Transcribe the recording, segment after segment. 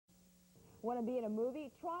Want to be in a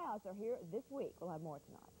movie? Tryouts are here this week. We'll have more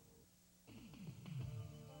tonight.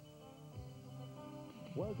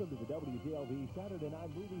 Welcome to the WTLV Saturday Night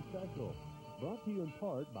Movie Special, brought to you in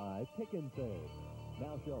part by Pic N Save.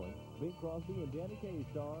 Now showing, Bing Crosby and Danny Kaye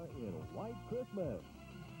star in White Christmas.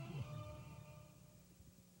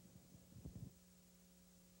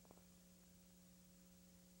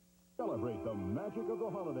 Celebrate the magic of the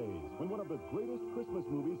holidays when one of the greatest Christmas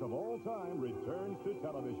movies of all time returns to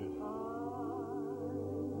television.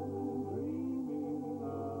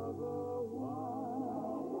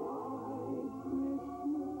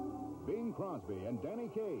 Bing Crosby and Danny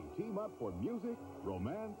Kaye team up for music,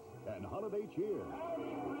 romance, and holiday cheer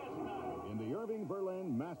in the Irving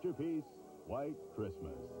Berlin masterpiece, White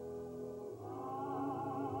Christmas.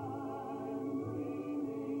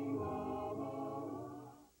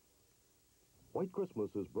 White Christmas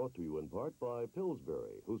is brought to you in part by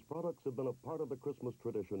Pillsbury, whose products have been a part of the Christmas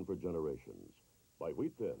tradition for generations. By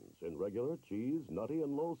Wheat Thins, in regular, cheese, nutty,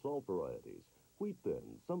 and low-salt varieties. Wheat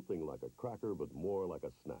Thins, something like a cracker but more like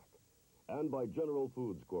a snack. And by General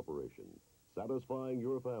Foods Corporation. Satisfying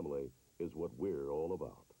your family is what we're all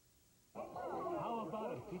about. How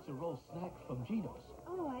about a pizza roll snack from Geno's?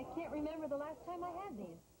 Oh, I can't remember the last time I had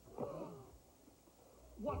these.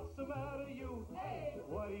 What's the matter, you? Hey!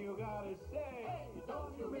 What do you gotta say? Hey,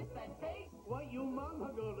 don't you miss that taste? What you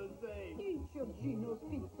mama gonna say? Eat your Geno's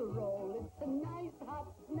pizza roll. It's a nice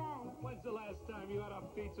hot snack. When's the last time you had a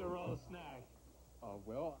pizza roll snack?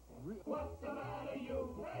 What's the matter,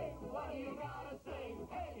 you? Hey, what do you gotta say?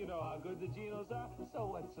 Hey! You know how good the Geno's are, so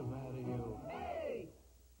what's the matter, you? Hey!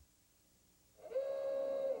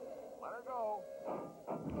 Let her go.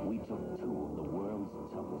 We took two of the world's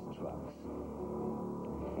toughest trucks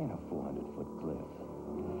and a 400-foot cliff.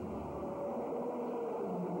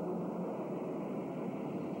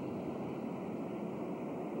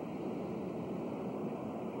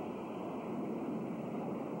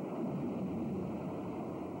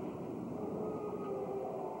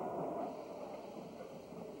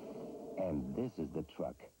 And this is the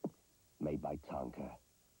truck made by Tonka.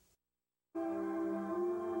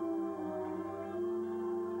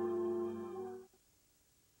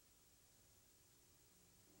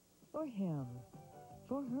 For him,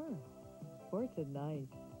 for her, for tonight,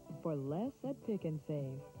 for less at Pic N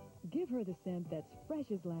Save. Give her the scent that's fresh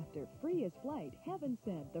as laughter, free as flight. Heaven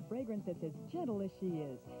Scent, the fragrance that's as gentle as she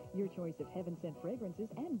is. Your choice of Heaven Scent fragrances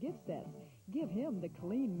and gift sets. Give him the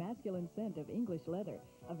clean, masculine scent of English leather.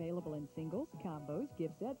 Available in singles, combos,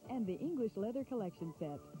 gift sets, and the English Leather Collection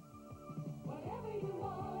set. Whatever you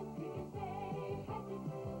want, Pic N Save has it.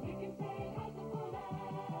 Pic N Save has it for that.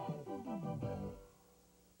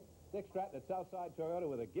 Dick Stratton at Southside Toyota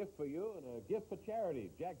with a gift for you and a gift for charity.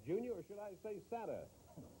 Jack Jr., or should I say Santa?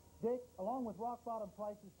 Dick, along with rock bottom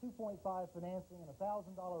prices, 2.5 financing, and a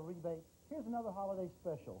 $1,000 rebate, here's another holiday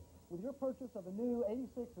special. With your purchase of a new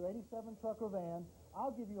 86 or 87 truck or van,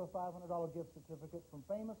 I'll give you a $500 gift certificate from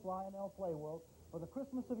famous Lionel Playworld for the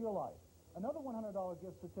Christmas of your life. Another $100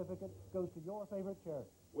 gift certificate goes to your favorite charity.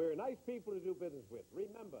 We're nice people to do business with.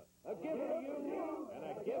 Remember, a gift for you and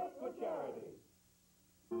a gift for charity.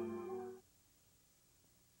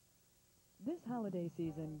 This holiday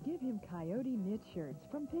season, give him Coyote knit shirts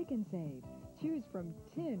from Pic N Save. Choose from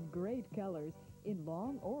 10 great colors in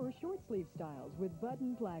long or short sleeve styles with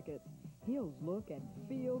button plackets. He'll look and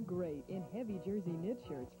feel great in heavy jersey knit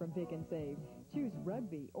shirts from Pic N Save. Choose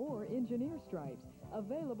rugby or engineer stripes.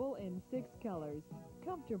 Available in 6 colors.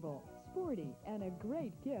 Comfortable, sporty, and a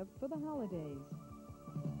great gift for the holidays.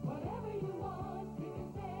 Whatever you want, Pic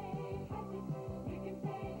N Save has it. Pic N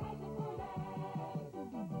Save has it for that.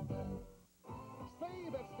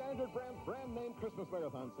 Save at Standard Brand's brand name Christmas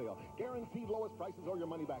Marathon Sale. Guaranteed lowest prices or your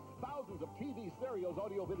money back. Thousands of TVs, stereos,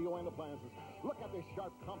 audio, video, and appliances. Look at this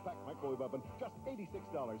sharp, compact microwave oven, just $86.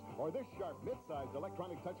 Or this sharp, mid-sized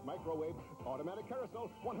electronic touch microwave, automatic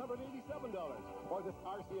carousel, $187. Or this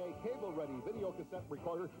RCA cable-ready video cassette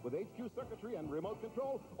recorder with HQ circuitry and remote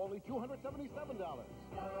control, only $277.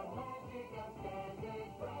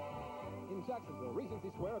 In Jacksonville,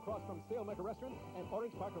 Regency Square across from Sailmaker Restaurant and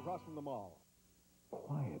Orange Park across from the mall.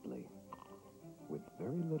 Quietly, with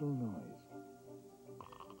very little noise,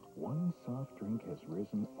 one soft drink has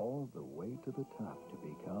risen all the way to the top to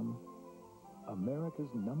become America's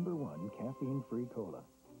 #1 caffeine-free cola.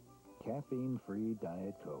 Caffeine-free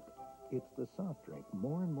Diet Coke. It's the soft drink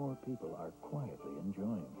more and more people are quietly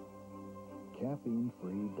enjoying.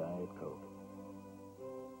 Caffeine-free Diet Coke.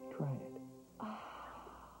 Try it.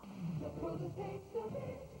 For the taste of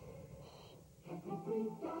it, caffeine-free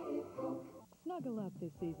Diet Coke. Snuggle up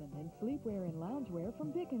this season in sleepwear and loungewear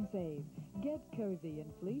from Pic N Save. Get cozy in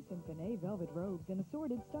fleece and panné velvet robes in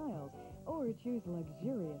assorted styles, or choose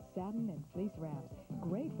luxurious satin and fleece wraps.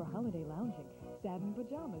 Great for holiday lounging, satin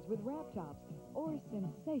pajamas with wrap tops, or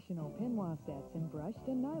sensational peignoir sets in brushed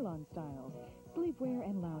and nylon styles. Sleepwear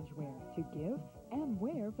and loungewear to give and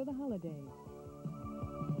wear for the holidays.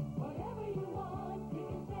 Whatever you want, Pic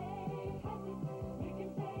N Save has it. Pic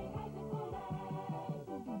N Save has it for less.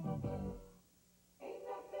 Ain't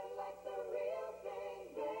nothing like the real thing,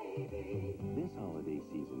 baby. This holiday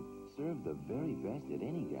season, serve the very best at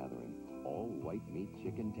any gathering. All white meat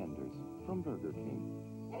chicken tenders from Burger King.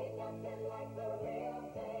 Ain't nothing like the real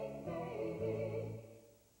thing, baby.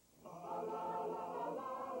 La, la, la,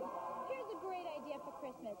 la, la. Here's a great idea for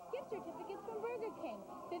Christmas. Gift certificates from Burger King.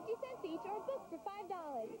 50 cents each or a book for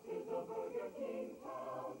 $5. This is a Burger King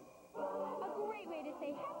town. A great way to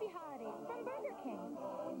say Happy Holidays from Burger King.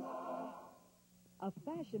 A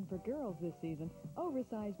fashion for girls this season,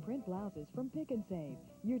 oversized print blouses from Pic N Save.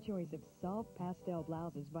 Your choice of soft pastel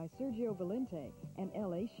blouses by Sergio Valente and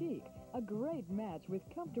L.A. Chic. A great match with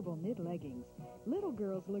comfortable knit leggings. Little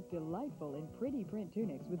girls look delightful in pretty print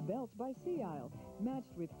tunics with belts by Sea Isle,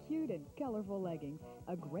 matched with cute and colorful leggings.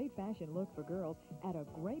 A great fashion look for girls at a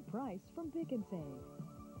great price from Pic N Save.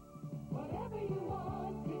 Whatever you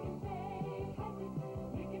want, Pic N Save has it.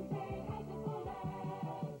 Pic N Save has it for less.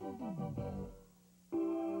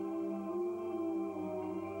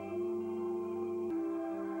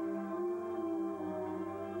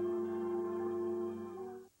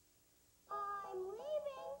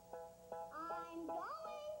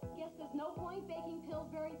 No point baking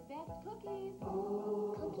Pillsbury's best cookies.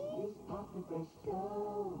 Oh, cookies? Pop the fresh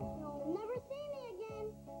dough. You'll never see me again.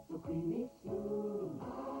 So creamy soon.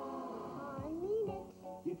 I mean it.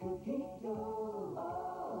 Your cookie dough.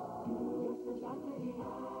 Oh, you're so chocolatey.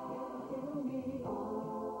 Never tell me.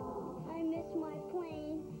 Oh, I miss my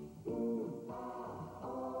plane.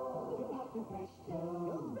 Oh, you pop the fresh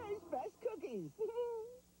dough. Pillsbury's best cookies.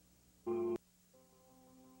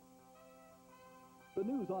 The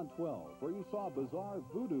news on 12, where you saw bizarre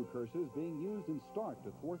voodoo curses being used in Stark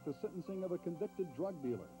to thwart the sentencing of a convicted drug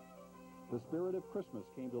dealer. The spirit of Christmas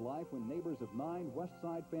came to life when neighbors of 9 West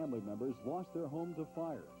Side family members lost their home to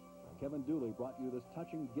fire. Kevin Dooley brought you this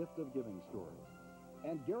touching gift of giving story.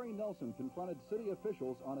 And Gary Nelson confronted city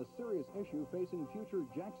officials on a serious issue facing future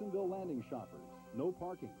Jacksonville landing shoppers. No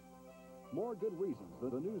parking. More good reasons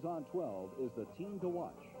that the news on 12 is the team to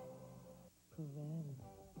watch. Pour elle,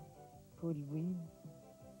 pour lui,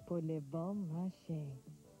 pour les bons marchés.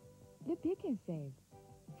 Le Pic N Save.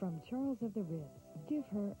 From Charles of the Ritz, give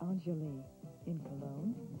her Angélie. In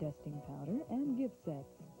cologne, dusting powder, and gift sets.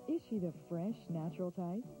 Is she the fresh, natural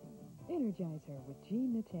type? Energize her with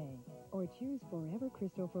Jean Naté. Or choose Forever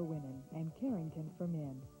Crystal for women and Carrington for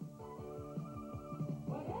men.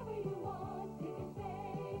 Whatever you want, Pic N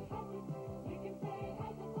Save has it. Pic N Save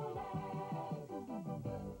has it for less.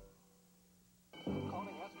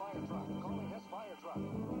 Calling Hess Fire Truck. Calling Hess Fire Truck.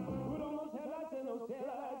 Put on those headlights and those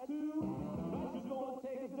taillights too. Lights is gonna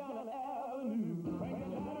take us down an avenue. Crank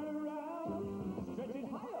that ladder around, stretch it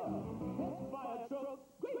higher. Hess Fire Truck,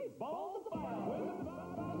 great balls of fire. When the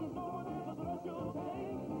fire is over, there's a special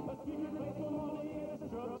tank. A secret place for money and it's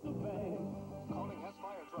trucks to bank. Calling Hess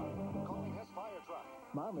Fire Truck. Calling Hess Fire Truck.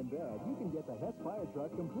 Mom and Dad, you can get the Hess Fire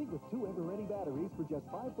Truck complete with 2 ever-ready batteries for just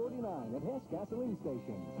 $5.49 at Hess gasoline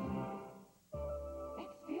stations.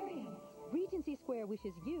 Experience. Regency Square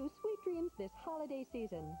wishes you sweet dreams this holiday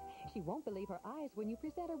season. She won't believe her eyes when you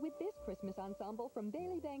present her with this Christmas ensemble from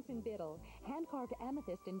Bailey Banks & Biddle. Hand-carved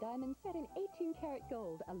amethyst and diamonds set in 18-karat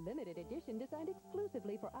gold, a limited edition designed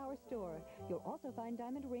exclusively for our store. You'll also find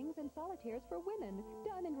diamond rings and solitaires for women,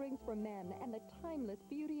 diamond rings for men, and the timeless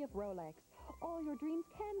beauty of Rolex. All your dreams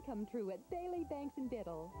can come true at Bailey Banks &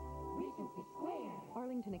 Biddle. Regency Square.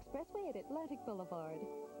 Arlington Expressway at Atlantic Boulevard.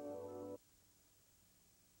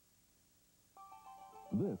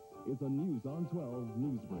 This is a News on 12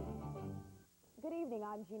 news brief. Good evening,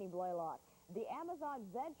 I'm Jeannie Blaylock. The Amazon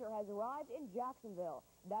Venture has arrived in Jacksonville.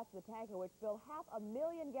 That's the tanker which spilled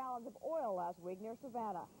 500,000 gallons of oil last week near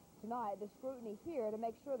Savannah. Tonight, the scrutiny here to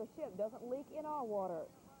make sure the ship doesn't leak in our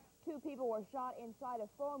waters. 2 people were shot inside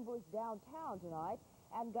a phone booth downtown tonight,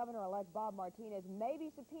 and Governor-elect Bob Martinez may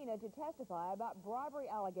be subpoenaed to testify about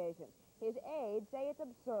bribery allegations. His aides say it's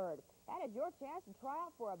absurd. And it's your chance to try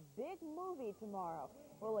out for a big movie tomorrow.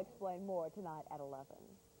 We'll explain more tonight at 11.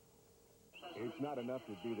 It's not enough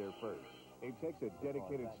to be there first. It takes a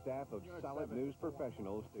dedicated staff of solid news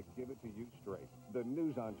professionals to give it to you straight. The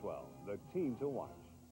News on 12, the team to watch.